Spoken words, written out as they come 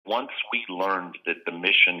once we learned that the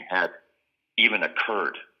mission had even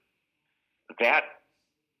occurred, that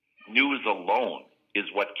news alone is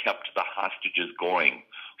what kept the hostages going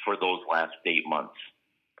for those last 8 months.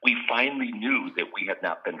 We finally knew that we had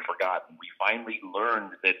not been forgotten. We finally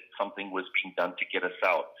learned that something was being done to get us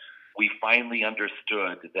out. We finally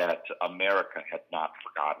understood that America had not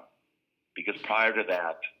forgotten. Because prior to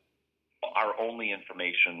that, our only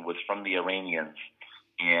information was from the Iranians,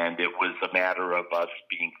 and it was a matter of us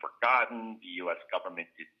being forgotten. The U.S. government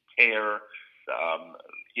didn't care.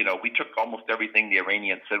 We took almost everything the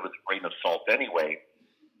Iranians said with a grain of salt anyway.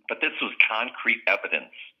 But this was concrete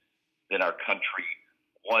evidence that our country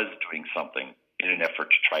was doing something in an effort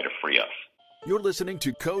to try to free us. You're listening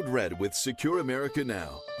to Code Red with Secure America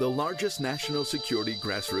Now, the largest national security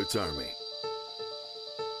grassroots army.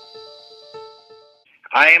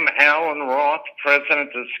 I am Alan Roth,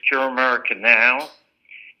 president of Secure America Now.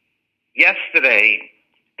 Yesterday,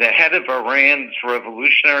 the head of Iran's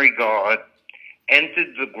Revolutionary Guard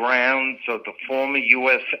entered the grounds of the former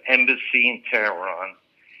U.S. Embassy in Tehran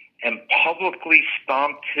and publicly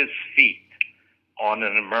stomped his feet on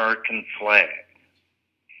an American flag.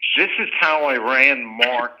 This is how Iran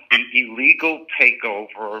marked the illegal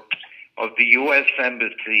takeover of the U.S.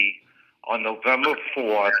 Embassy on November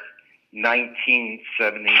 4th,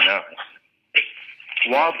 1979.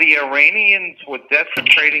 While the Iranians were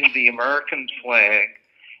desecrating the American flag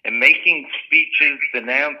and making speeches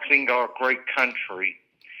denouncing our great country,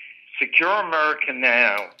 Secure America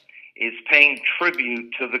Now is paying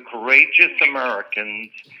tribute to the courageous Americans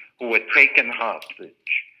who were taken hostage.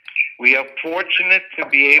 We are fortunate to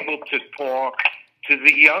be able to talk to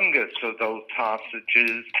the youngest of those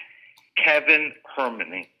hostages, Kevin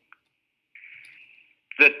Hermany.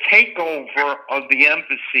 The takeover of the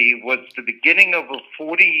embassy was the beginning of a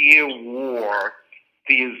 40-year war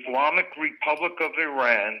the Islamic Republic of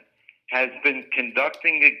Iran has been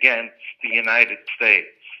conducting against the United States,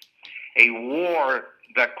 a war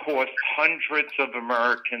that cost hundreds of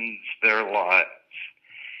Americans their lives.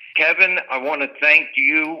 Kevin, I want to thank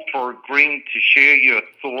you for agreeing to share your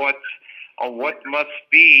thoughts on what must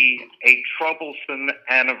be a troublesome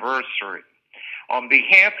anniversary. On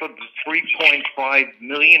behalf of the 3.5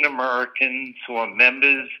 million Americans who are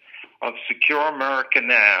members of Secure America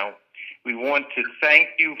Now, we want to thank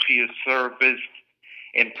you for your service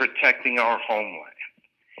in protecting our homeland.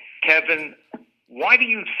 Kevin, why do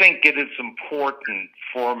you think it is important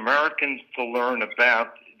for Americans to learn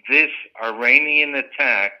about this Iranian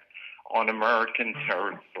attack on American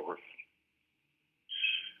territory?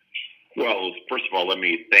 Well, first of all, let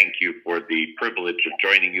me thank you for the privilege of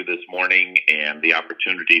joining you this morning and the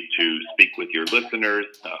opportunity to speak with your listeners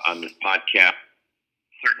on this podcast.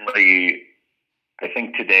 Certainly, I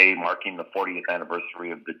think today, marking the 40th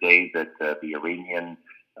anniversary of the day that the Iranian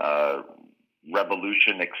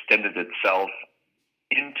revolution extended itself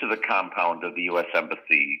into the compound of the U.S.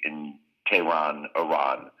 Embassy in Tehran,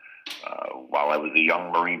 Iran, while I was a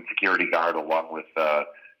young Marine security guard along with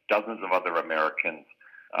dozens of other Americans,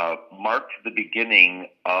 marked the beginning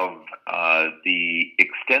of the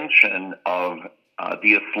extension of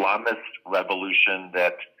the Islamist revolution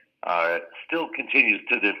that still continues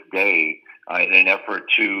to this day in an effort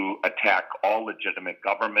to attack all legitimate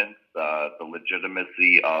governments, the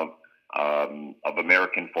legitimacy of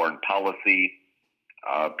American foreign policy,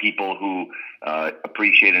 people who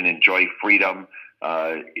appreciate and enjoy freedom.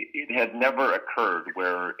 It had never occurred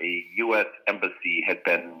where a U.S. embassy had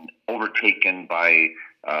been overtaken by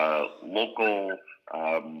local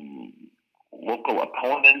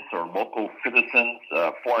opponents or local citizens,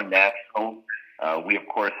 foreign nationals. We, of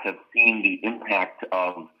course, have seen the impact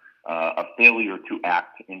of a failure to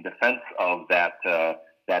act in defense of that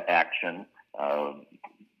action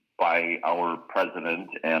by our president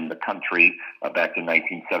and the country back in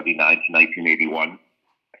 1979 to 1981.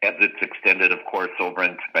 As it's extended, of course, over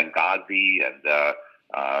into Benghazi, and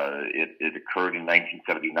it occurred in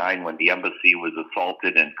 1979 when the embassy was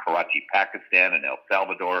assaulted in Karachi, Pakistan, and El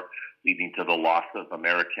Salvador, leading to the loss of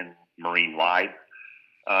American Marine lives.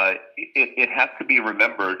 It has to be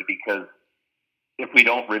remembered, because if we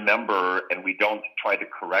don't remember and we don't try to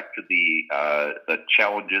correct the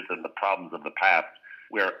challenges and the problems of the past,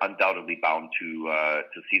 we're undoubtedly bound to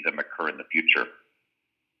see them occur in the future.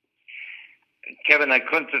 Kevin, I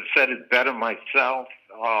couldn't have said it better myself.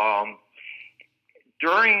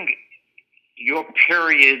 During your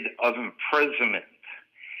period of imprisonment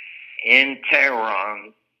in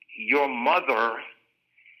Tehran, your mother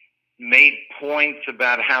made points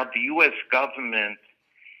about how the U.S. government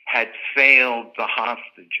had failed the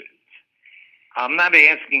hostages. I'm not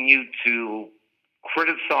asking you to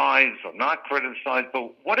criticize or not criticize,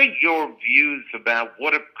 but what are your views about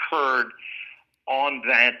what occurred on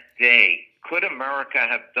that day? Could America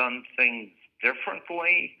have done things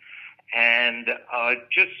differently? And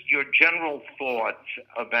just your general thoughts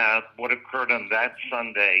about what occurred on that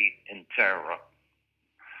Sunday in terror.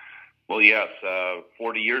 Well, yes,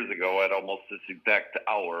 40 years ago at almost this exact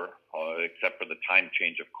hour, except for the time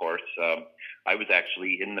change, of course, I was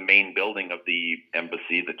actually in the main building of the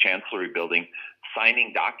embassy, the Chancellery building,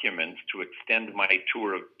 signing documents to extend my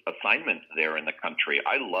tour of assignments there in the country.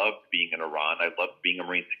 I loved being in Iran. I loved being a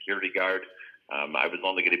Marine security guard. I was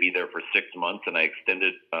only going to be there for 6 months, and I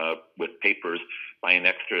extended with papers by an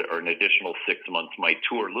additional 6 months my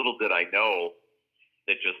tour. Little did I know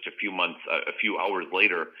that just a few hours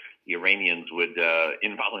later, the Iranians would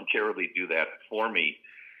involuntarily do that for me.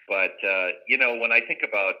 But, when I think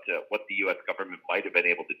about what the U.S. government might have been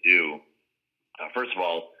able to do, first of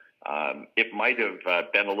all, it might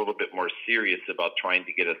have been a little bit more serious about trying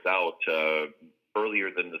to get us out earlier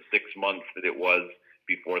than the 6 months that it was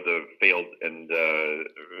before the failed and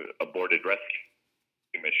aborted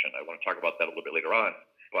rescue mission. I want to talk about that a little bit later on.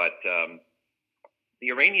 But the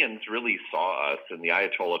Iranians really saw us, and the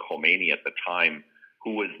Ayatollah Khomeini at the time,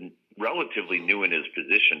 who was relatively new in his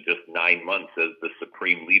position, just 9 months as the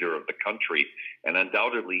supreme leader of the country. And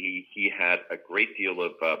undoubtedly, he had a great deal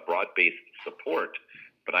of broad-based support.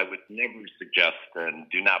 But I would never suggest and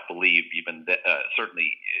do not believe, even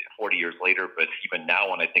certainly 40 years later, but even now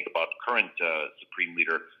when I think about current Supreme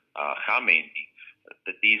Leader Khamenei,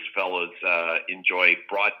 that these fellows enjoy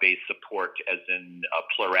broad-based support as in a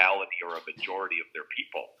plurality or a majority of their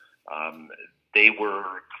people. They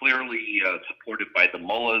were clearly supported by the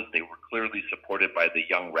mullahs. They were clearly supported by the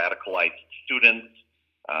young radicalized students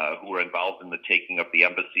who were involved in the taking of the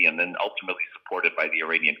embassy, and then ultimately supported by the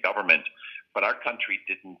Iranian government. But our country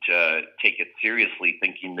didn't take it seriously,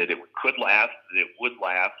 thinking that it could last, that it would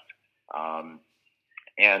last.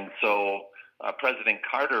 And so President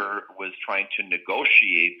Carter was trying to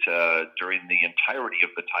negotiate during the entirety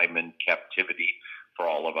of the time in captivity for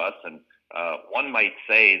all of us. And one might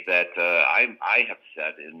say that I have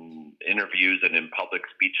said in interviews and in public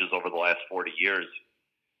speeches over the last 40 years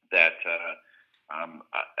that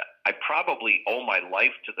I probably owe my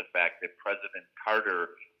life to the fact that President Carter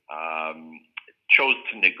chose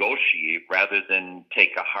to negotiate rather than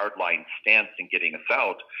take a hardline stance in getting us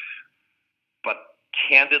out. But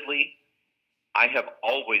candidly, I have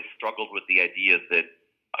always struggled with the idea that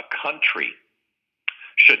a country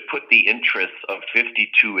should put the interests of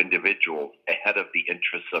 52 individuals ahead of the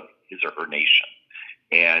interests of his or her nation.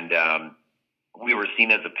 And we were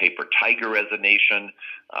seen as a paper tiger as a nation.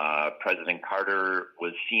 President Carter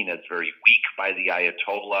was seen as very weak by the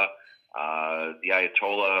Ayatollah. The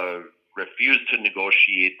Ayatollah refused to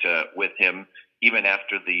negotiate with him even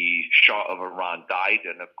after the Shah of Iran died.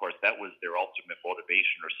 And of course, that was their ultimate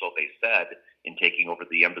motivation, or so they said, in taking over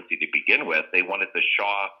the embassy to begin with. They wanted the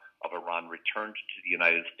Shah of Iran returned to the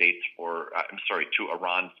United States to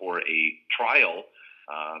Iran for a trial,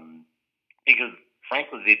 because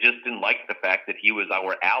frankly, they just didn't like the fact that he was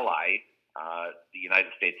our ally, the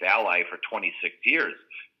United States ally for 26 years.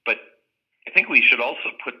 But I think we should also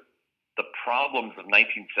put the problems of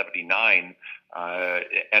 1979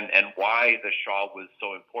 and why the Shah was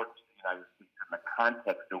so important to the United States in the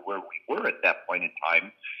context of where we were at that point in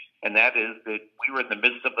time. And that is that we were in the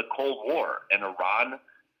midst of the Cold War, and Iran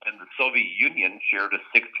and the Soviet Union shared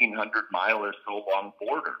a 1,600-mile or so long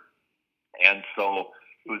border. And so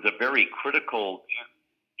it was a very critical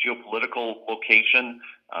geopolitical location.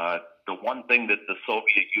 The one thing that the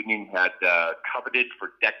Soviet Union had coveted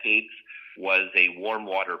for decades was a warm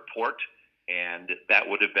water port, and that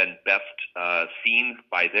would have been best seen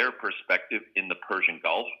by their perspective in the Persian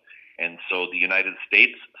Gulf. And so the United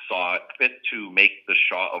States saw it fit to make the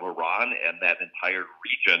Shah of Iran and that entire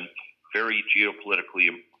region very geopolitically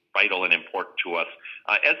vital and important to us,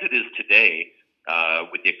 as it is today,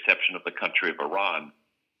 with the exception of the country of Iran.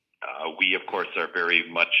 We, of course, are very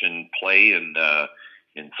much in play in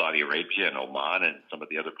Saudi Arabia and Oman and some of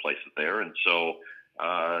the other places there. And so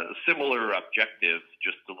similar objectives,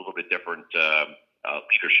 just a little bit different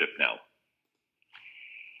leadership now.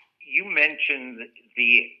 You mentioned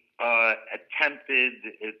the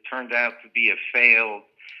it turned out to be a failed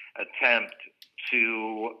attempt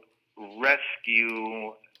to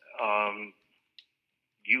rescue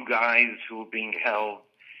you guys who are being held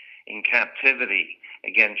in captivity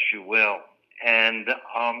against your will. And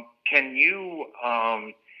can you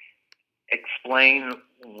explain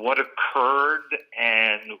what occurred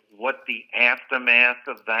and what the aftermath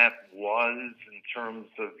of that was in terms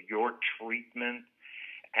of your treatment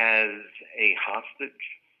as a hostage?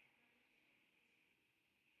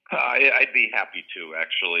 I'd be happy to,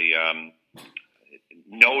 actually.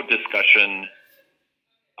 No discussion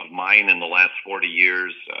of mine in the last 40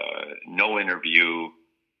 years, no interview,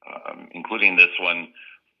 including this one,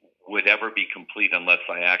 would ever be complete unless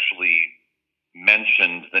I actually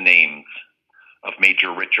mentioned the names of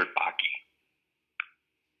Major Richard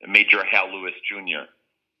Bakke, Major Hal Lewis Jr.,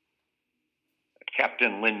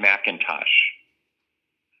 Captain Lynn McIntosh,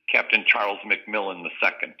 Captain Charles McMillan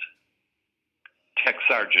II, Tech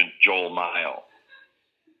Sergeant Joel Mile,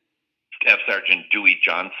 Staff Sergeant Dewey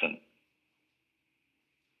Johnson,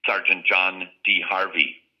 Sergeant John D.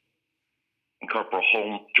 Harvey, and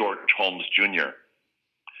Corporal George Holmes Jr.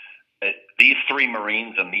 These 3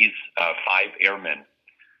 Marines and these 5 airmen,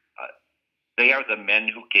 they are the men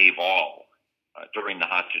who gave all during the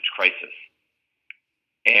hostage crisis.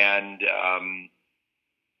 And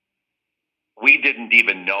we didn't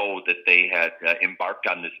even know that they had embarked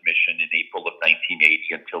on this mission in April of 1980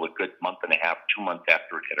 until a good month and a half, 2 months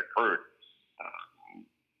after it had occurred,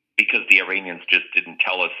 because the Iranians just didn't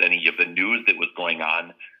tell us any of the news that was going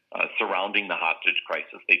on surrounding the hostage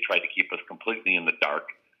crisis. They tried to keep us completely in the dark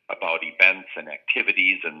about events and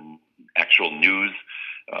activities and actual news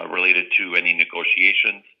related to any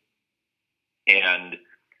negotiations. And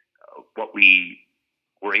what we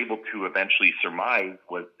were able to eventually surmise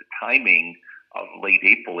was the timing of late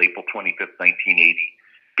April 25th, 1980,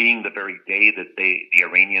 being the very day that the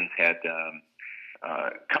Iranians had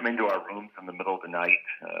come into our rooms in the middle of the night.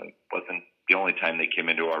 Wasn't the only time they came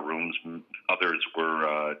into our rooms. Others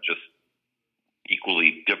were just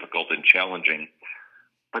equally difficult and challenging.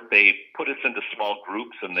 But they put us into small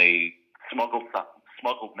groups, and they smuggled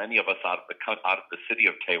many of us out of the city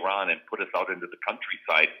of Tehran and put us out into the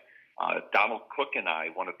countryside. Donald Cook and I,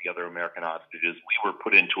 one of the other American hostages, we were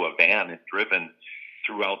put into a van and driven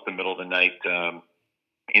throughout the middle of the night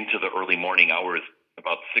into the early morning hours,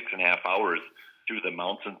 about 6.5 hours, through the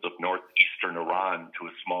mountains of northeastern Iran to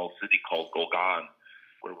a small city called Golgan,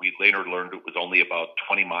 where we later learned it was only about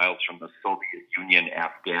 20 miles from the Soviet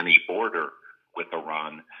Union-Afghani border with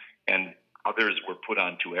Iran. And others were put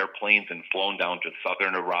onto airplanes and flown down to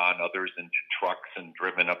southern Iran, others into trucks and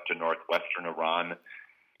driven up to northwestern Iran.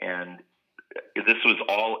 And this was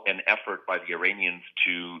all an effort by the Iranians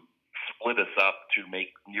to split us up to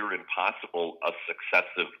make near impossible a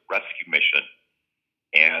successive rescue mission.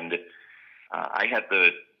 And I had the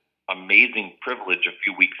amazing privilege a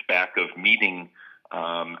few weeks back of meeting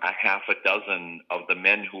a half a dozen of the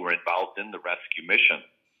men who were involved in the rescue mission.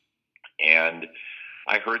 And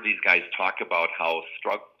I heard these guys talk about how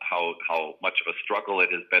much of a struggle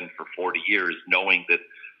it has been for 40 years, knowing that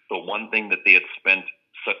the one thing that they had spent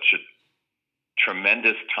such a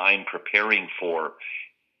tremendous time preparing for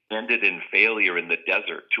ended in failure in the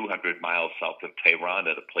desert 200 miles south of Tehran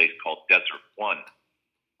at a place called Desert One,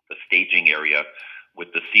 the staging area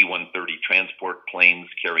with the C-130 transport planes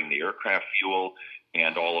carrying the aircraft fuel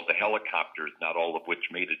and all of the helicopters, not all of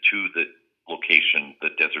which made it to the location, the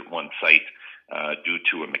Desert One site, due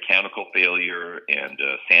to a mechanical failure and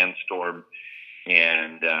a sandstorm.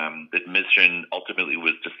 And the mission ultimately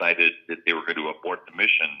was decided that they were going to abort the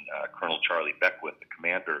mission. Colonel Charlie Beckwith, the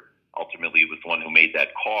commander, ultimately was the one who made that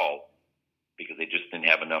call because they just didn't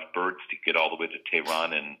have enough birds to get all the way to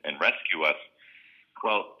Tehran and rescue us.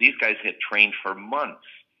 Well, these guys had trained for months.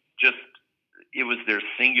 It was their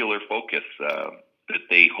singular focus that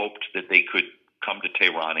they hoped that they could come to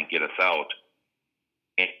Tehran and get us out.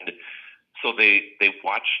 And so they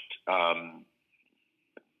watched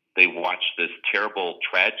this terrible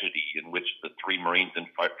tragedy in which the 3 Marines and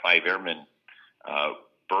 5 airmen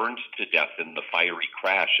burned to death in the fiery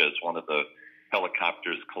crash as one of the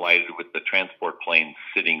helicopters collided with the transport plane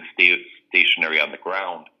sitting stationary on the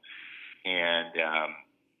ground. And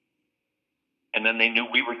then they knew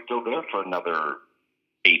we were still there for another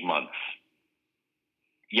 8 months.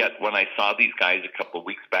 Yet when I saw these guys a couple of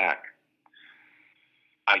weeks back,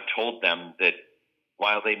 I told them that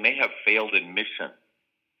while they may have failed in mission,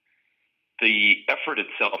 the effort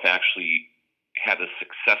itself actually had a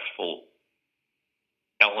successful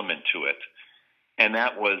element to it. And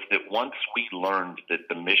that was that once we learned that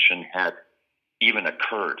the mission had even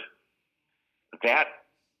occurred, that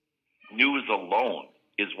news alone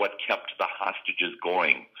is what kept the hostages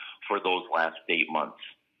going for those last 8 months.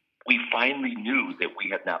 We finally knew that we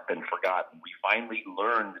had not been forgotten. We finally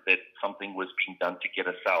learned that something was being done to get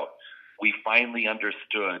us out. We finally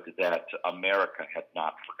understood that America had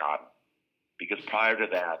not forgotten. Because prior to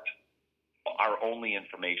that, our only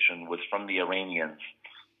information was from the Iranians,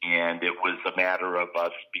 and it was a matter of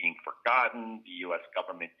us being forgotten. The U.S.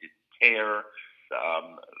 government didn't care.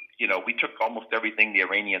 We took almost everything the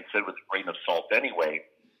Iranians said with a grain of salt anyway,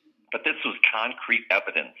 but this was concrete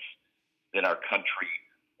evidence that our country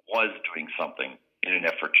was doing something in an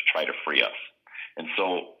effort to try to free us. And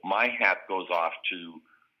so my hat goes off to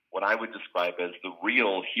what I would describe as the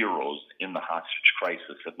real heroes in the hostage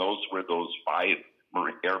crisis. And those were those 5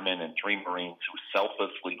 airmen and 3 Marines who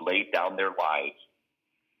selflessly laid down their lives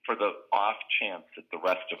for the off chance that the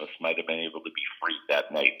rest of us might have been able to be freed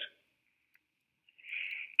that night.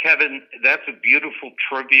 Kevin, that's a beautiful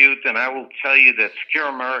tribute, and I will tell you that Secure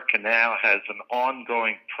America Now has an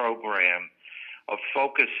ongoing program of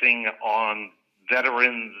focusing on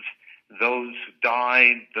veterans, those who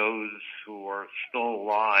died, those who are still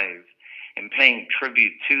alive, and paying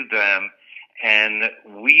tribute to them. And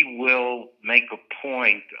we will make a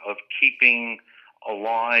point of keeping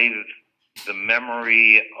alive the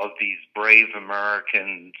memory of these brave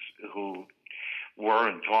Americans who were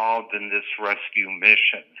involved in this rescue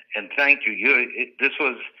mission. And thank you. This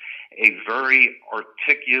was a very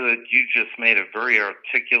articulate, you just made a very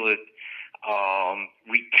articulate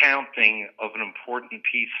recounting of an important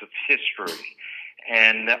piece of history.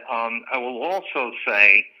 And I will also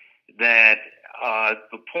say that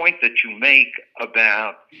the point that you make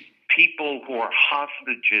about people who are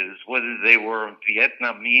hostages, whether they were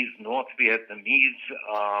Vietnamese, North Vietnamese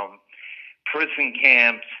prison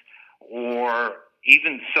camps, or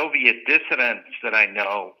even Soviet dissidents that I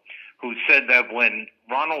know, who said that when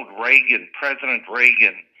President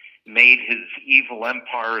Reagan, made his evil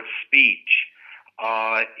empire speech,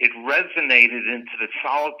 it resonated into the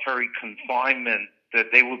solitary confinement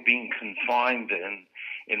that they were being confined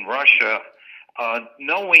in Russia,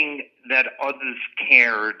 knowing that others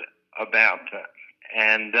cared about them.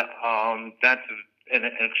 And that's an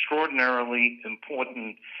extraordinarily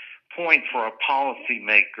important point for our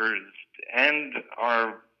policymakers and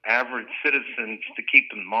our average citizens to keep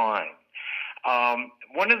in mind.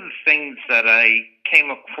 One of the things that I came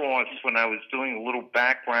across when I was doing a little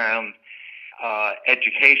background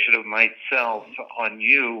education of myself on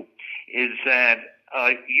you is that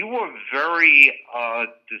you were very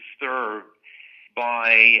disturbed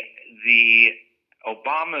by the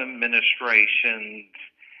Obama administration's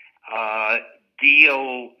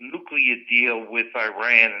nuclear deal with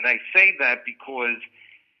Iran. And I say that because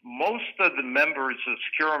most of the members of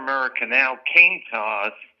Secure America Now came to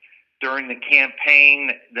us during the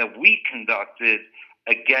campaign that we conducted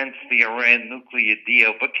against the Iran nuclear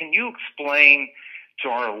deal. But can you explain to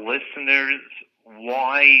our listeners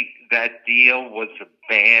why that deal was a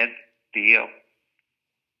bad deal?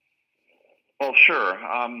 Well, sure.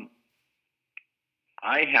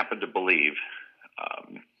 I happen to believe,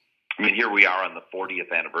 here we are on the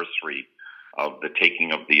 40th anniversary of the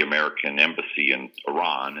taking of the American embassy in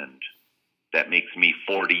Iran, and that makes me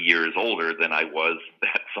 40 years older than I was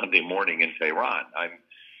that Sunday morning in Tehran. I'm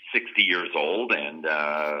 60 years old, and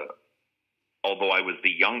although I was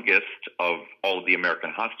the youngest of all of the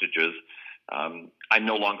American hostages, I'm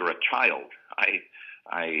no longer a child.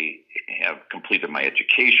 I have completed my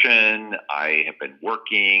education. I have been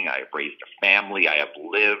working. I have raised a family. I have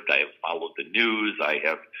lived. I have followed the news. I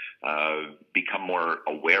have become more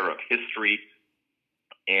aware of history.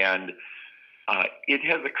 And it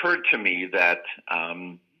has occurred to me that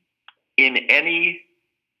in any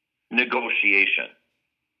negotiation,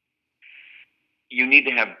 you need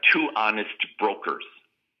to have 2 honest brokers.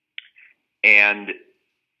 And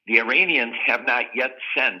the Iranians have not yet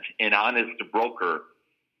sent an honest broker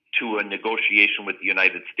to a negotiation with the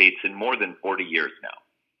United States in more than 40 years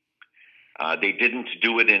now. They didn't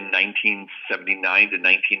do it in 1979 to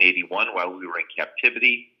 1981 while we were in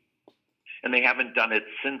captivity, and they haven't done it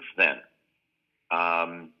since then.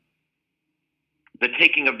 The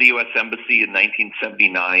taking of the U.S. Embassy in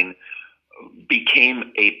 1979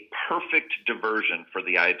 became a perfect diversion for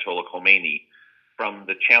the Ayatollah Khomeini from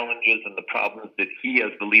the challenges and the problems that he,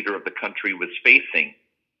 as the leader of the country, was facing.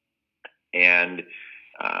 And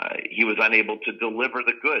he was unable to deliver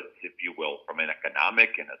the goods, if you will, from an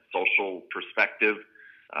economic and a social perspective.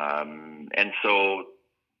 And so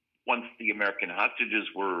once the American hostages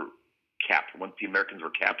were once the Americans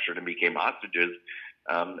were captured and became hostages,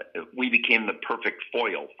 we became the perfect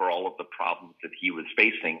foil for all of the problems that he was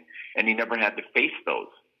facing, and he never had to face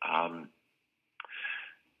those.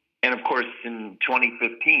 And of course, in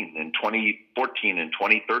 2015, in 2014, in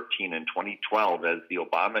 2013, and 2012, as the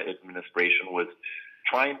Obama administration was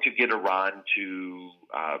trying to get Iran to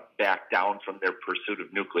back down from their pursuit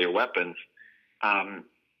of nuclear weapons,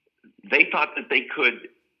 they thought that they could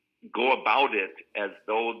go about it as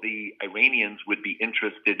though the Iranians would be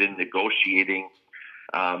interested in negotiating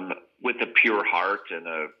with a pure heart and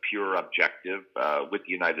a pure objective with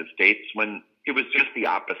the United States when it was just the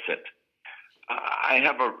opposite.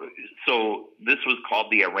 So this was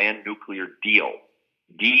called the Iran nuclear deal,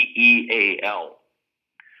 DEAL.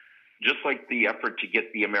 Just like the effort to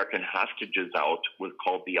get the American hostages out was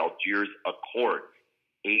called the Algiers Accords,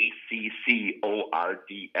 ACCORDS.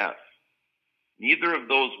 Neither of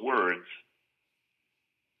those words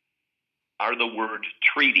are the word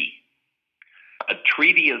treaty. A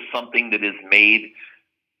treaty is something that is made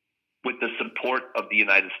with the support of the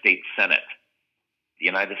United States Senate. The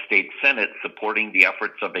United States Senate supporting the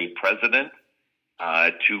efforts of a president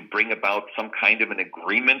to bring about some kind of an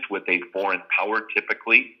agreement with a foreign power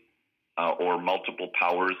typically, or multiple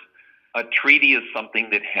powers. A treaty is something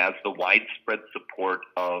that has the widespread support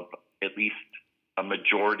of at least a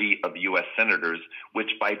majority of U.S. senators, which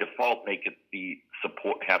by default make it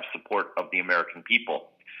have support of the American people.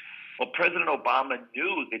 Well, President Obama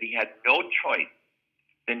knew that he had no choice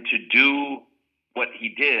than to do what he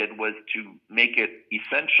did, was to make it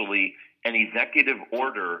essentially an executive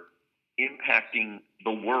order impacting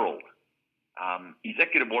the world.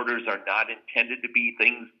 Executive orders are not intended to be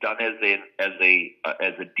things done as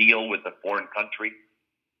a deal with a foreign country.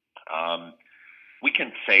 We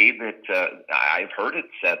can say that I've heard it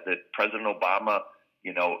said that President Obama,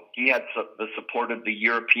 he had the support of the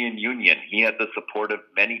European Union. He had the support of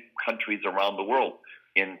many countries around the world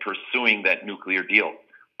in pursuing that nuclear deal.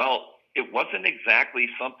 Well, it wasn't exactly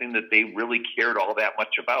something that they really cared all that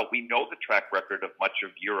much about. We know the track record of much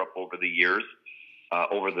of Europe over the years,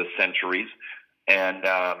 over the centuries. And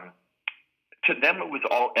to them, it was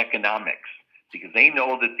all economics, because they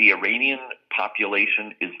know that the Iranian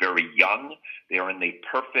population is very young. They are in the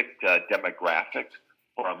perfect demographic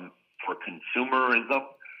for consumerism.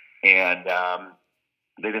 And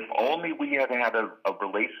that if only we had had a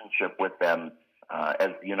relationship with them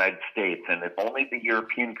as the United States, and if only the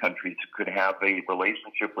European countries could have a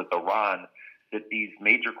relationship with Iran, that these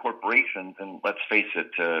major corporations, and let's face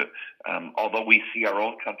it, although we see our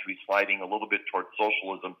own country sliding a little bit towards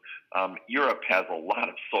socialism, Europe has a lot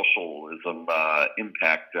of socialism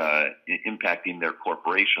impacting their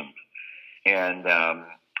corporations. And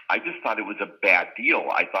I just thought it was a bad deal.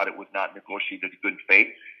 I thought it was not negotiated in good faith.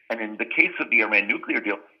 And in the case of the Iran nuclear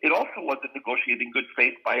deal, it also wasn't negotiated in good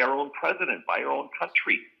faith by our own president, by our own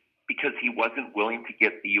country, because he wasn't willing to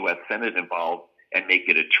get the U.S. Senate involved and make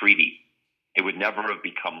it a treaty. It would never have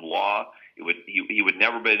become law. He would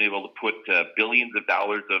never have been able to put billions of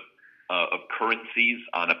dollars of currencies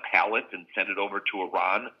on a pallet and send it over to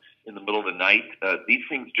Iran in the middle of the night. These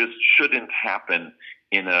things just shouldn't happen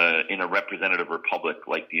in a representative republic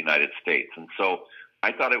like the United States. And so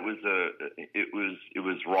I thought it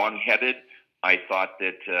was wrong-headed. I thought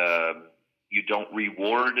that you don't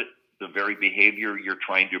reward the very behavior you're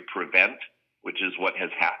trying to prevent, which is what has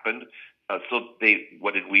happened.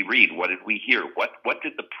 What did we read? What did we hear? What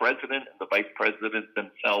did the president and the vice president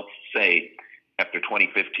themselves say after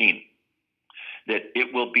 2015? That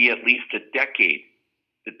it will be at least a decade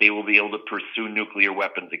that they will be able to pursue nuclear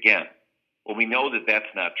weapons again. Well, we know that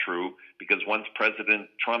that's not true, because once President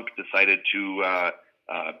Trump decided to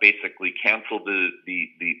basically cancel the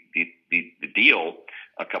deal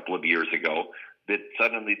a couple of years ago, that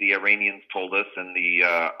suddenly the Iranians told us, and the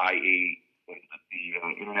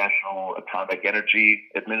International Atomic Energy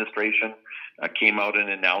Administration came out and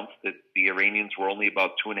announced that the Iranians were only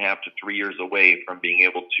about 2.5 to 3 years away from being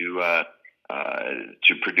able to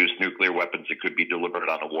produce nuclear weapons that could be delivered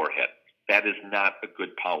on a warhead. That is not a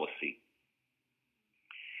good policy.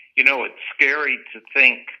 It's scary to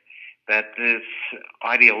think that this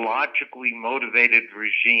ideologically motivated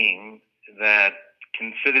regime that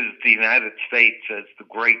considers the United States as the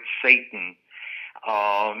great Satan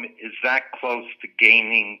is that close to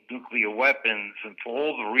gaining nuclear weapons. And for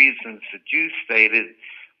all the reasons that you stated,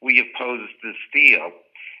 we opposed this deal.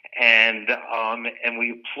 And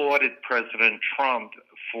we applauded President Trump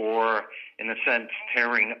for, in a sense,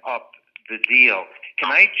 tearing up the deal.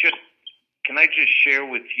 Can I just share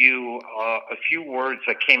with you a few words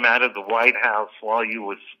that came out of the White House while you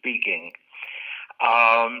were speaking?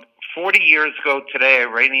 40 years ago today,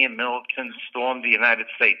 Iranian militants stormed the United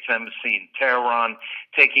States Embassy in Tehran,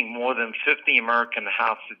 taking more than 50 American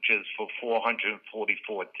hostages for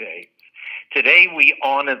 444 days. Today, we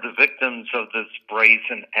honor the victims of this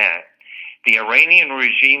brazen act. The Iranian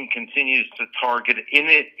regime continues to target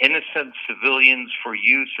innocent civilians for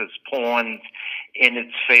use as pawns in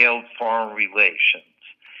its failed foreign relations.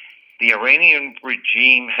 The Iranian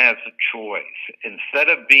regime has a choice. Instead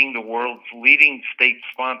of being the world's leading state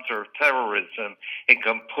sponsor of terrorism, it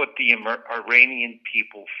can put the Iranian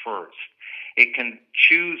people first. It can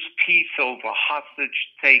choose peace over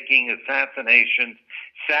hostage-taking, assassinations,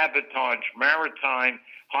 sabotage, maritime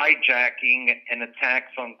hijacking, and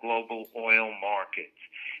attacks on global oil markets.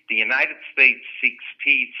 The United States seeks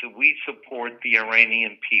peace, and we support the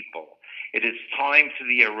Iranian people. It is time for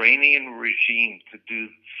the Iranian regime to do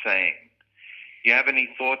the same. Do you have any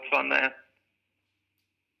thoughts on that?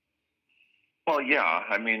 Well, yeah.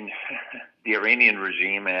 I mean, the Iranian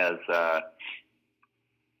regime has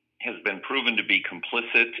been proven to be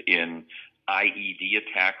complicit in IED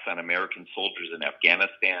attacks on American soldiers in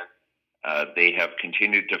Afghanistan. They have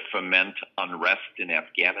continued to foment unrest in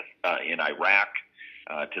Iraq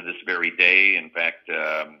to this very day. In fact,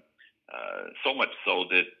 so much so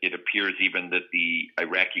that it appears even that the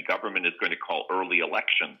Iraqi government is going to call early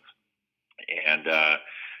elections. And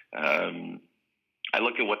I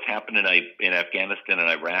look at what's happened in Afghanistan and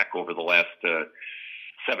Iraq over the last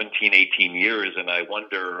 17, 18 years, and I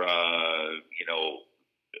wonder,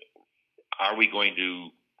 are we going to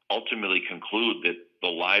ultimately conclude that the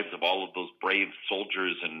lives of all of those brave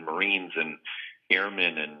soldiers and Marines and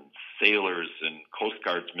airmen and sailors and Coast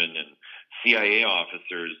Guardsmen and CIA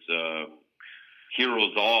officers,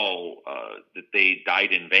 heroes all, that they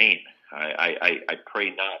died in vain? I pray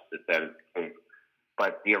not that is the case.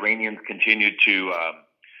 But the Iranians continue to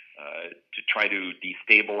try to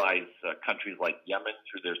destabilize countries like Yemen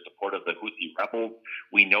through their support of the Houthi rebels.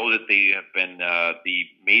 We know that they have been the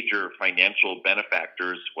major financial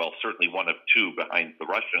benefactors, well, certainly one of two behind the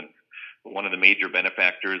Russians, but one of the major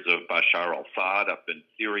benefactors of Bashar al-Assad up in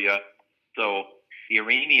Syria. So the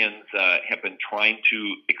Iranians have been trying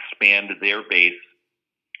to expand their base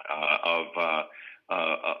of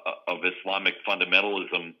Islamic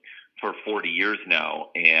fundamentalism for 40 years now,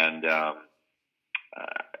 and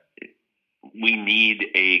we need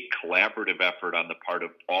a collaborative effort on the part of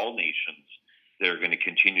all nations that are going to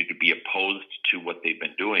continue to be opposed to what they've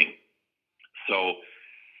been doing. So,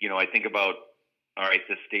 I think about, all right,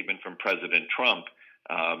 this statement from President Trump.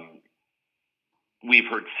 We've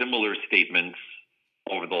heard similar statements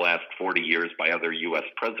over the last 40 years by other U.S.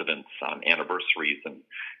 presidents on anniversaries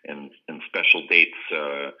and special dates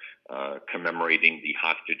commemorating the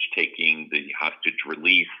hostage taking, the hostage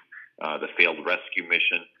release, the failed rescue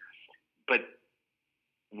mission. But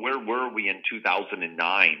where were we in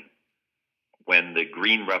 2009 when the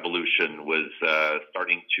Green Revolution was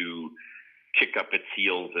starting to kick up its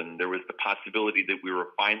heels, and there was the possibility that we were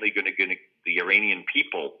finally going to get the Iranian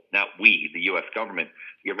people, not we, the U.S. government,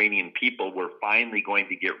 the Iranian people were finally going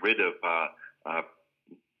to get rid of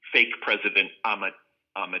fake President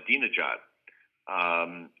Ahmadinejad.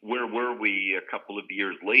 Where were we a couple of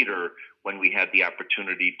years later when we had the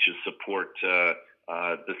opportunity to support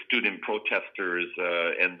the student protesters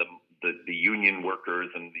and the union workers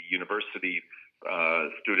and the university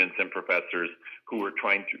students and professors who were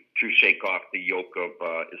trying to shake off the yoke of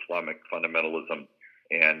Islamic fundamentalism?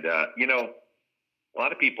 And, a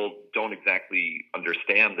lot of people don't exactly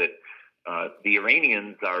understand that the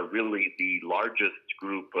Iranians are really the largest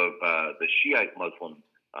group of the Shiite Muslim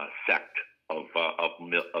sect of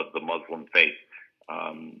the Muslim faith.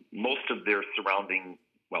 Most of their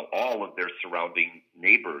all of their surrounding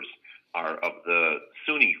neighbors are of the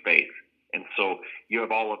Sunni faith. And so you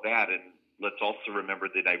have all of that. And let's also remember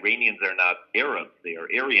that Iranians are not Arabs, they are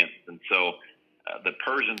Aryans. And so the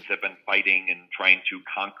Persians have been fighting and trying to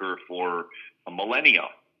conquer for a millennia.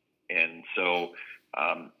 And so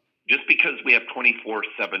just because we have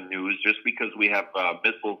 24/7 news, just because we have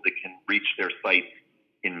missiles that can reach their sites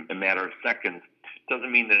in a matter of seconds,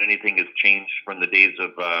 doesn't mean that anything has changed from the days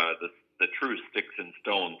of the true sticks and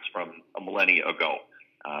stones from a millennia ago.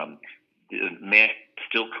 Man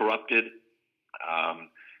still corrupted.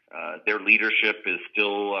 Their leadership is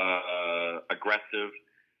still aggressive,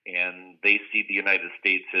 and they see the United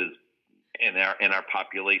States as and our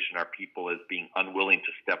population, our people, as being unwilling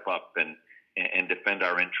to step up and defend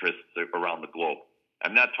our interests around the globe.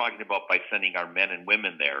 I'm not talking about by sending our men and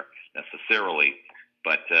women there necessarily,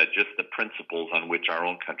 but just the principles on which our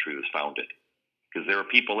own country was founded. Because there are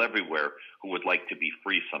people everywhere who would like to be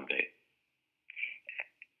free someday.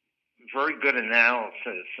 Very good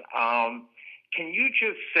analysis. Can you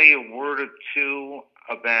just say a word or two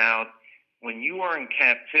about when you were in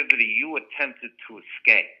captivity, you attempted to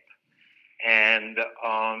escape? And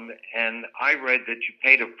I read that you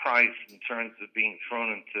paid a price in terms of being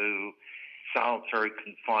thrown into solitary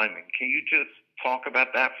confinement. Can you just talk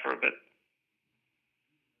about that for a bit?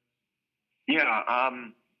 Yeah.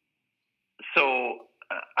 So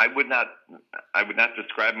I would not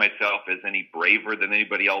describe myself as any braver than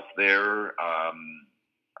anybody else there.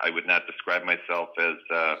 I would not describe myself as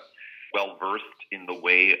well versed in the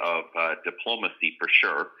way of diplomacy for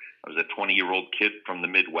sure. I was a 20-year-old kid from the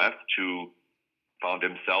Midwest who found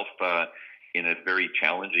himself in a very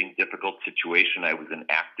challenging, difficult situation. I was an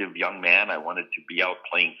active young man. I wanted to be out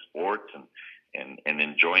playing sports and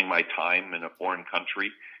enjoying my time in a foreign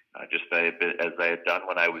country, just as I had done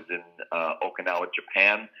when I was in Okinawa,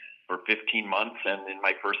 Japan for 15 months, and in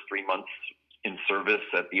my first 3 months in service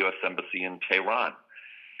at the U.S. Embassy in Tehran.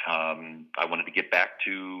 I wanted to get back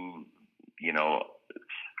to,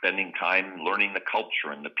 spending time learning the culture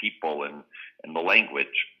and the people and the language.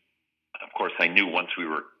 Of course, I knew once we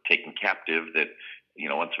were taken captive that,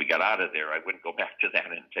 once we got out of there, I wouldn't go back to that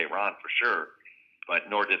in Tehran for sure. But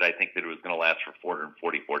nor did I think that it was going to last for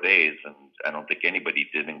 444 days. And I don't think anybody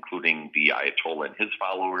did, including the Ayatollah and his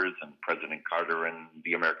followers and President Carter and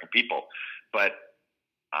the American people. But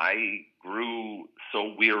I grew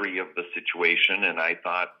so weary of the situation, and I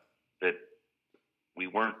thought that we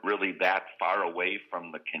weren't really that far away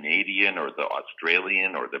from the Canadian or the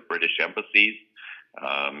Australian or the British embassies.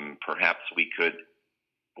 Perhaps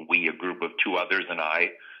we, a group of two others and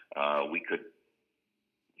I, we could,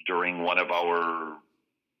 during one of our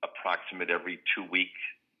approximate every 2-week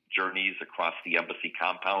journeys across the embassy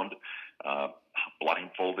compound,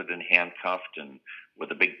 blindfolded and handcuffed and with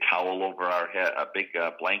a big towel over our head, a big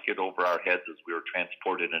blanket over our heads as we were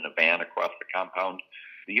transported in a van across the compound.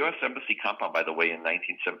 The U.S. Embassy compound, by the way, in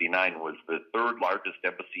 1979 was the third largest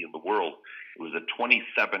embassy in the world. It was a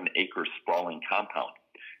 27-acre sprawling compound.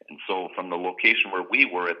 And so from the location where we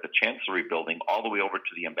were at the Chancellery building all the way over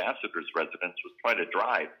to the ambassador's residence was quite a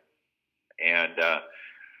drive. And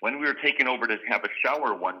when we were taken over to have a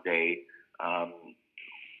shower one day,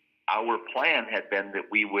 our plan had been that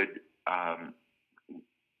we would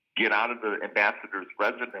get out of the ambassador's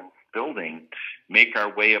residence building, make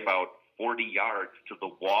our way about 40 yards to the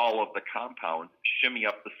wall of the compound, shimmy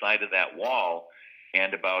up the side of that wall,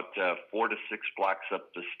 and about 4 to 6 blocks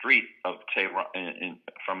up the street of Tehran,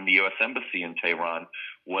 from the U.S. Embassy in Tehran,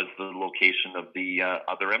 was the location of the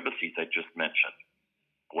other embassies I just mentioned.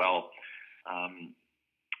 Well,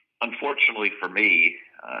 unfortunately for me,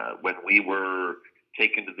 when we were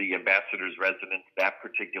taken to the ambassador's residence that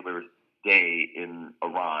particular day in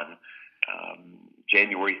Iran,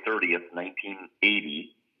 January 30th,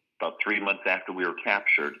 1980, about 3 months after we were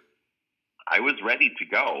captured, I was ready to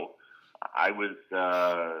go. I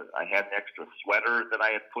had an extra sweater that I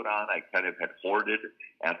had put on. I kind of had hoarded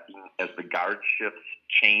as the guard shifts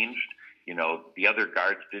changed. The other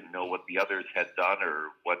guards didn't know what the others had done or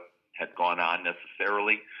what had gone on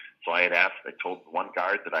necessarily. So I told one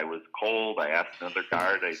guard that I was cold. I asked another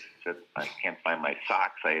guard, I said, I can't find my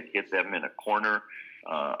socks. I had hid them in a corner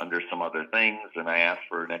under some other things, and I asked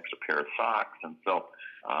for an extra pair of socks. And so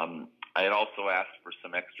I had also asked for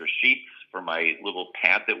some extra sheets for my little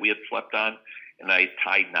pad that we had slept on, and I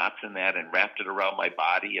tied knots in that and wrapped it around my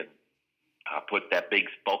body and put that big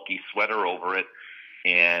bulky sweater over it.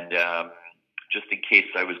 And just in case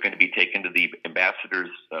I was going to be taken to the ambassador's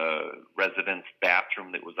residence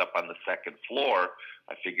bathroom that was up on the second floor,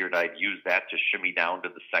 I figured I'd use that to shimmy down to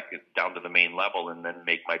the main level and then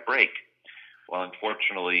make my break. Well,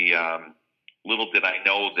 unfortunately, little did I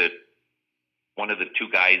know that one of the two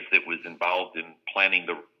guys that was involved in planning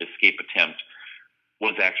the escape attempt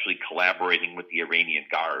was actually collaborating with the Iranian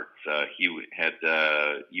guards. He had,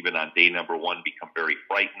 even on day number 1, become very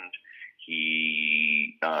frightened.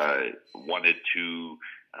 He wanted to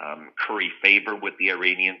curry favor with the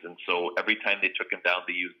Iranians, and so every time they took him down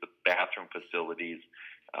to use the bathroom facilities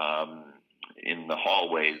in the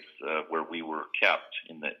hallways where we were kept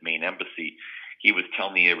in the main embassy, he was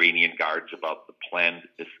telling the Iranian guards about the planned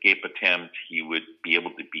escape attempt. He would be able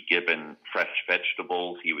to be given fresh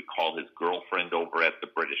vegetables. He would call his girlfriend over at the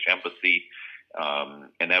British embassy,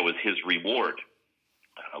 and that was his reward.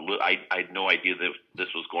 I had no idea that this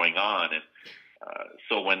was going on. And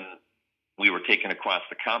so when we were taken across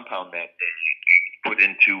the compound that day, put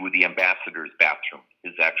into the ambassador's bathroom,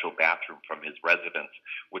 his actual bathroom from his residence,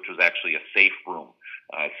 which was actually a safe room,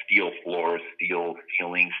 steel floors, steel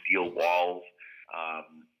ceilings, steel walls,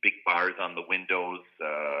 big bars on the windows,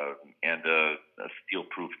 and a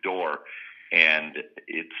steel-proof door. And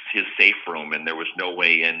it's his safe room, and there was no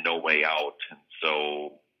way in, no way out. And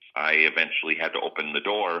so I eventually had to open the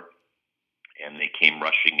door, and they came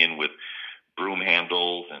rushing in with broom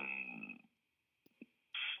handles and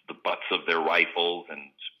the butts of their rifles.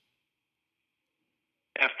 And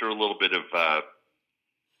after a little bit of,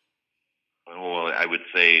 I would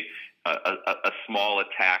say, a small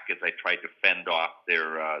attack as I tried to fend off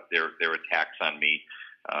their attacks on me,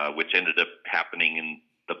 which ended up happening in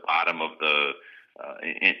the bottom of the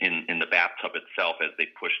in the bathtub itself as they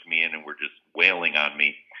pushed me in and were just wailing on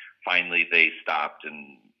me. Finally, they stopped,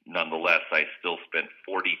 and nonetheless, I still spent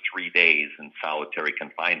 43 days in solitary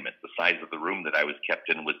confinement. The size of the room that I was kept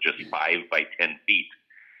in was just 5 by 10 feet.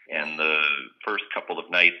 And the first couple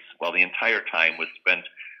of nights, well, the entire time was spent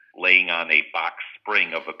laying on a box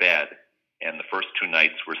spring of a bed. And the first 2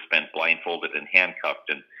 nights were spent blindfolded and handcuffed.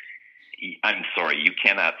 And I'm sorry, you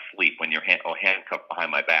cannot sleep when you're handcuffed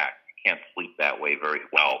behind my back. You can't sleep that way very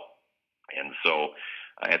well. And so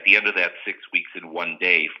at the end of that 6 weeks and 1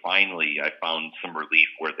 day, finally I found some relief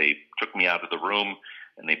where they took me out of the room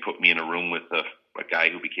and they put me in a room with a guy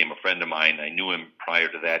who became a friend of mine. I knew him prior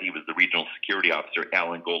to that. He was the regional security officer,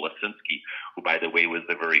 Alan Golasinski, who, by the way, was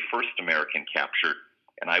the very first American captured.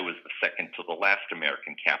 And I was the second to the last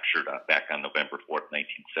American captured back on November 4th,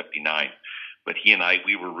 1979. But he and I,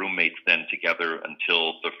 we were roommates then together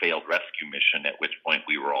until the failed rescue mission, at which point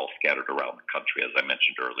we were all scattered around the country, as I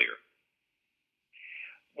mentioned earlier.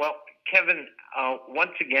 Well, Kevin,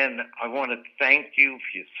 once again, I want to thank you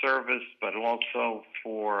for your service, but also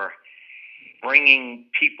for bringing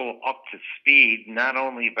people up to speed, not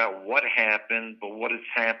only about what happened, but what is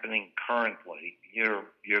happening currently. You're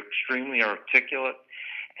extremely articulate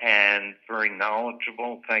and very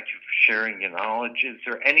knowledgeable. Thank you for sharing your knowledge. Is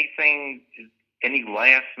there any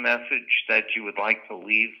last message that you would like to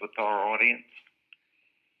leave with our audience?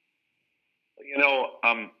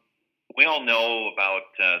 We all know about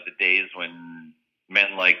the days when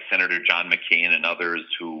men like Senator John McCain and others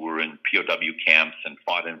who were in POW camps and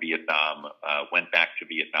fought in Vietnam went back to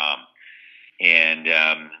Vietnam. And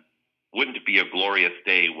wouldn't it be a glorious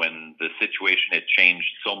day when the situation had changed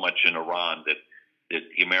so much in Iran that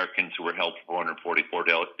the Americans who were held for 444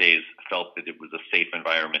 days felt that it was a safe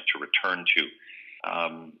environment to return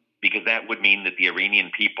to? Because that would mean that the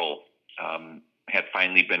Iranian people had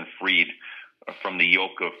finally been freed from the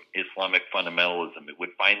yoke of Islamic fundamentalism. It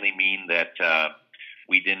would finally mean that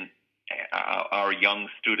our young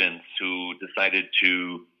students who decided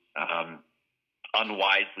to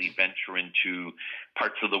unwisely venture into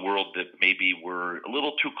parts of the world that maybe were a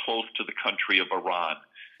little too close to the country of Iran.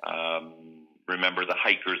 Remember the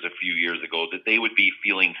hikers a few years ago, that they would be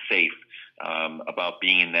feeling safe about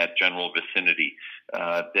being in that general vicinity,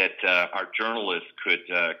 that our journalists could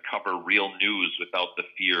cover real news without the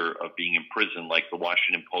fear of being imprisoned, like the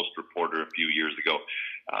Washington Post reporter a few years ago,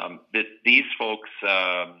 that these folks,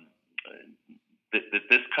 that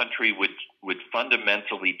this country would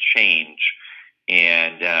fundamentally change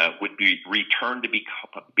and would be returned to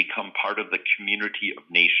become part of the community of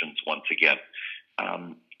nations once again.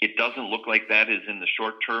 It doesn't look like that is in the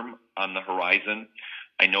short term on the horizon.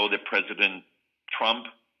 I know that President Trump,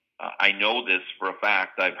 I know this for a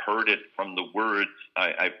fact. I've heard it from the words.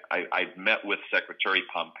 I've met with Secretary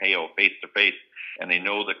Pompeo face to face, and I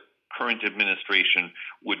know the current administration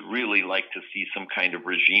would really like to see some kind of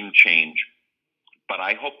regime change. But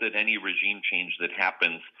I hope that any regime change that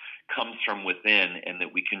happens comes from within and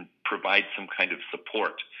that we can provide some kind of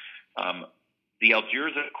support. The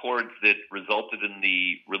Algiers Accords that resulted in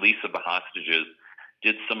the release of the hostages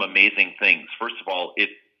did some amazing things. First of all, it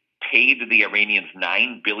paid the Iranians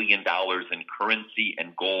 $9 billion in currency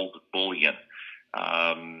and gold bullion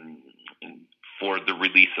for the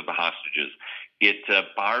release of the hostages. It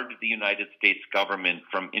barred the United States government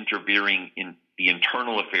from interfering in the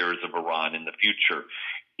internal affairs of Iran in the future.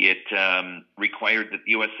 It required that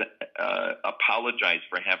the U.S. apologize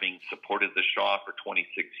for having supported the Shah for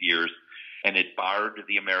 26 years, and it barred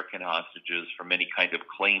the American hostages from any kind of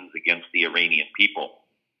claims against the Iranian people.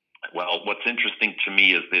 Well, what's interesting to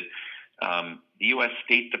me is that the U.S.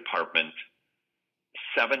 State Department,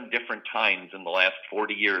 7 different times in the last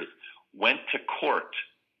 40 years, went to court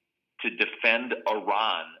to defend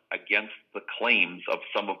Iran against the claims of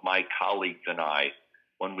some of my colleagues and I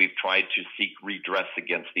when we've tried to seek redress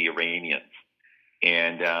against the Iranians.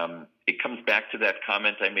 And it comes back to that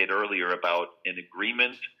comment I made earlier about an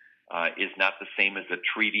agreement is not the same as a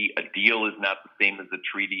treaty. A deal is not the same as a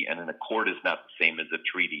treaty, and an accord is not the same as a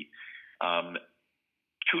treaty.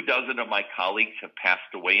 24 of my colleagues have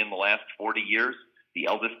passed away in the last 40 years. The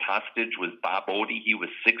eldest hostage was Bob Odie. He was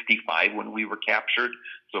 65 when we were captured.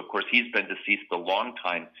 So, of course, he's been deceased a long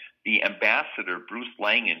time. The ambassador, Bruce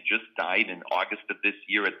Langen, just died in August of this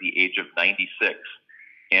year at the age of 96.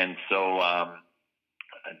 And so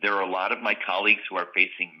there are a lot of my colleagues who are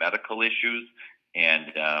facing medical issues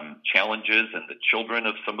and challenges, and the children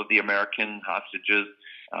of some of the American hostages.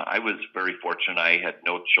 I was very fortunate. I had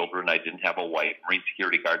no children. I didn't have a wife. Marine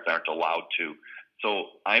security guards aren't allowed to. So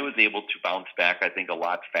I was able to bounce back, I think, a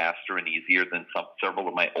lot faster and easier than several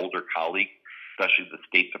of my older colleagues. especially the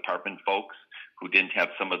State Department folks who didn't have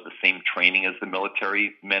some of the same training as the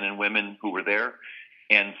military men and women who were there.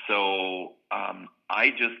 And so I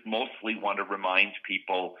just mostly want to remind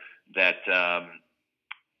people that,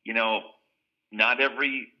 not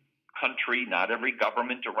every country, not every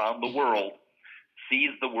government around the world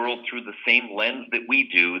sees the world through the same lens that we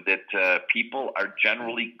do, that people are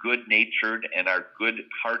generally good-natured and are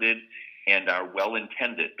good-hearted and are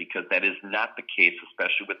well-intended, because that is not the case,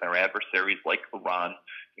 especially with our adversaries like Iran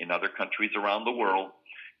in other countries around the world.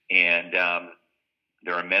 And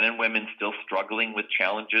there are men and women still struggling with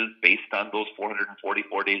challenges based on those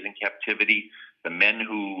 444 days in captivity. The men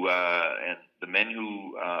who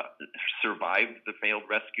survived the failed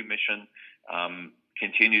rescue mission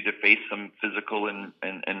continue to face some physical and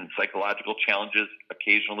psychological challenges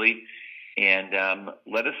occasionally. And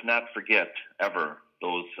let us not forget ever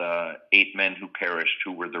those 8 men who perished,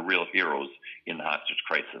 who were the real heroes in the hostage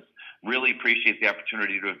crisis. Really appreciate the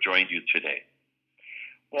opportunity to have joined you today.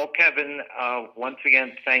 Well, Kevin, once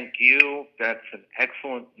again, thank you. That's an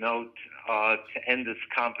excellent note to end this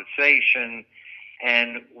conversation.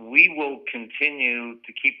 And we will continue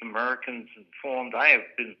to keep Americans informed. I have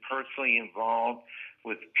been personally involved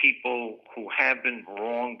with people who have been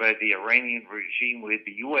wronged by the Iranian regime, where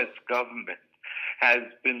the U.S. government has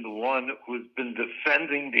been the one who's been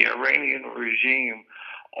defending the Iranian regime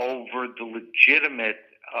over the legitimate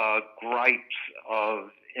gripes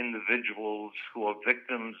of individuals who are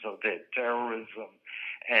victims of their terrorism,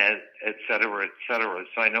 and et cetera, et cetera.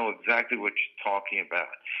 So I know exactly what you're talking about.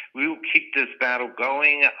 We will keep this battle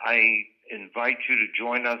going. I invite you to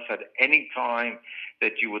join us at any time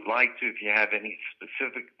that you would like to, if you have any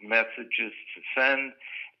specific messages to send.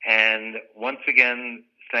 And once again,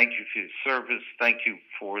 thank you for your service. Thank you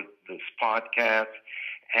for this podcast.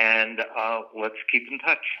 And let's keep in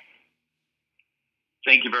touch.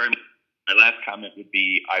 Thank you very much. My last comment would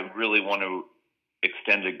be, I really want to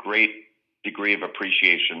extend a great degree of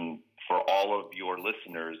appreciation for all of your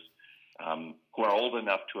listeners who are old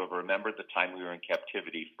enough to have remembered the time we were in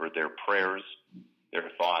captivity, for their prayers, their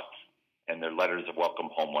thoughts, and their letters of welcome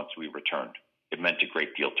home once we returned. It meant a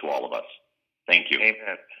great deal to all of us. Thank you.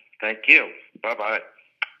 Amen. Thank you. Bye-bye.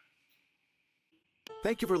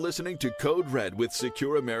 Thank you for listening to Code Red with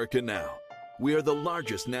Secure America Now. We are the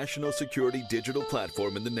largest national security digital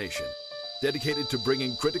platform in the nation, dedicated to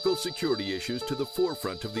bringing critical security issues to the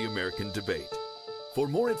forefront of the American debate. For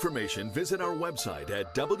more information, visit our website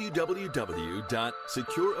at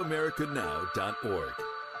www.secureamericanow.org.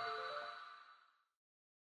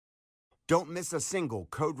 Don't miss a single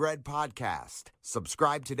Code Red podcast.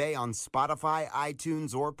 Subscribe today on Spotify,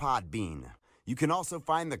 iTunes, or Podbean. You can also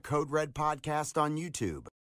find the Code Red podcast on YouTube.